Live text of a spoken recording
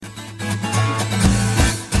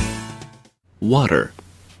water,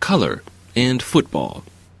 color, and football,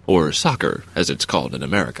 or soccer as it's called in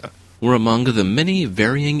America, were among the many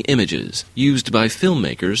varying images used by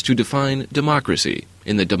filmmakers to define democracy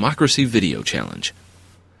in the Democracy Video Challenge.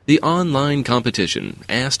 The online competition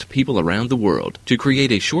asked people around the world to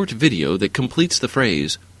create a short video that completes the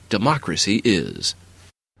phrase, "Democracy is."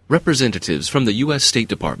 Representatives from the U.S. State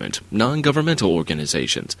Department, non-governmental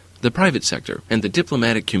organizations, the private sector, and the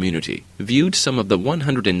diplomatic community viewed some of the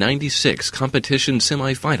 196 competition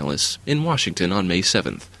semifinalists in Washington on May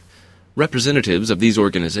 7th. Representatives of these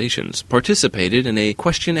organizations participated in a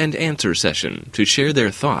question and answer session to share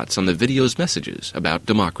their thoughts on the video's messages about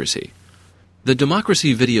democracy. The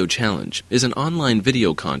Democracy Video Challenge is an online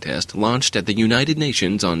video contest launched at the United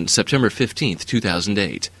Nations on September 15,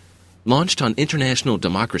 2008. Launched on International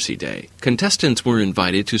Democracy Day, contestants were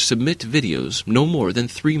invited to submit videos no more than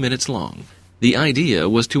 3 minutes long. The idea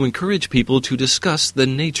was to encourage people to discuss the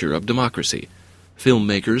nature of democracy.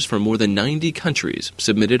 Filmmakers from more than 90 countries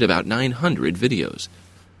submitted about 900 videos.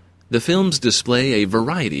 The films display a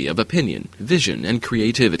variety of opinion, vision, and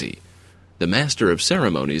creativity. The master of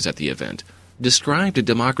ceremonies at the event described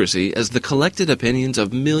democracy as the collected opinions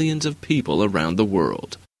of millions of people around the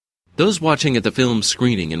world. Those watching at the film's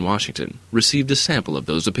screening in Washington received a sample of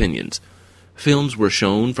those opinions. Films were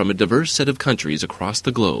shown from a diverse set of countries across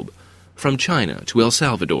the globe, from China to El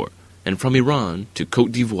Salvador, and from Iran to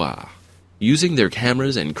Côte d'Ivoire. Using their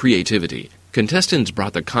cameras and creativity, contestants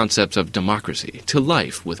brought the concepts of democracy to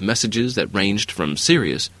life with messages that ranged from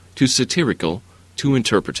serious to satirical to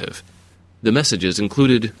interpretive. The messages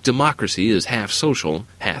included democracy is half social,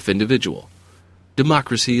 half individual.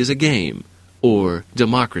 Democracy is a game, or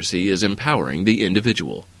democracy is empowering the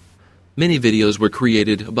individual. Many videos were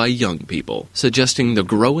created by young people, suggesting the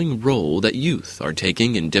growing role that youth are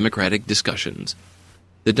taking in democratic discussions.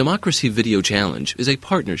 The Democracy Video Challenge is a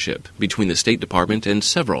partnership between the State Department and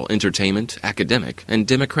several entertainment, academic, and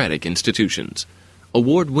democratic institutions.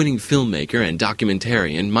 Award-winning filmmaker and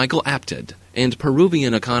documentarian Michael Apted and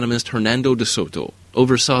Peruvian economist Hernando de Soto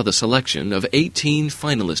oversaw the selection of 18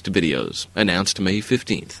 finalist videos, announced May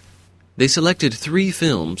 15th. They selected 3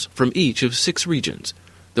 films from each of 6 regions: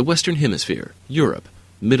 the Western Hemisphere, Europe,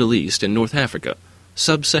 Middle East and North Africa,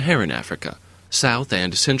 Sub-Saharan Africa, South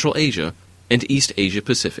and Central Asia, and East Asia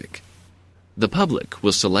Pacific. The public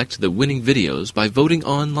will select the winning videos by voting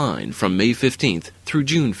online from May 15th through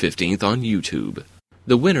June 15th on YouTube.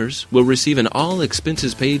 The winners will receive an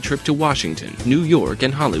all-expenses-paid trip to Washington, New York,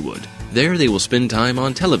 and Hollywood. There they will spend time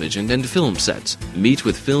on television and film sets, meet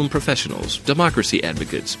with film professionals, democracy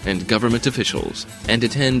advocates, and government officials, and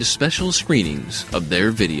attend special screenings of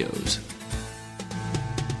their videos.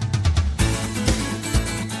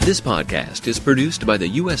 This podcast is produced by the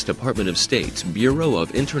U.S. Department of State's Bureau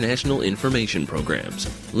of International Information Programs.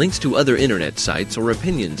 Links to other internet sites or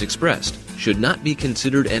opinions expressed should not be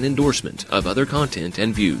considered an endorsement of other content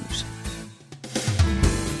and views.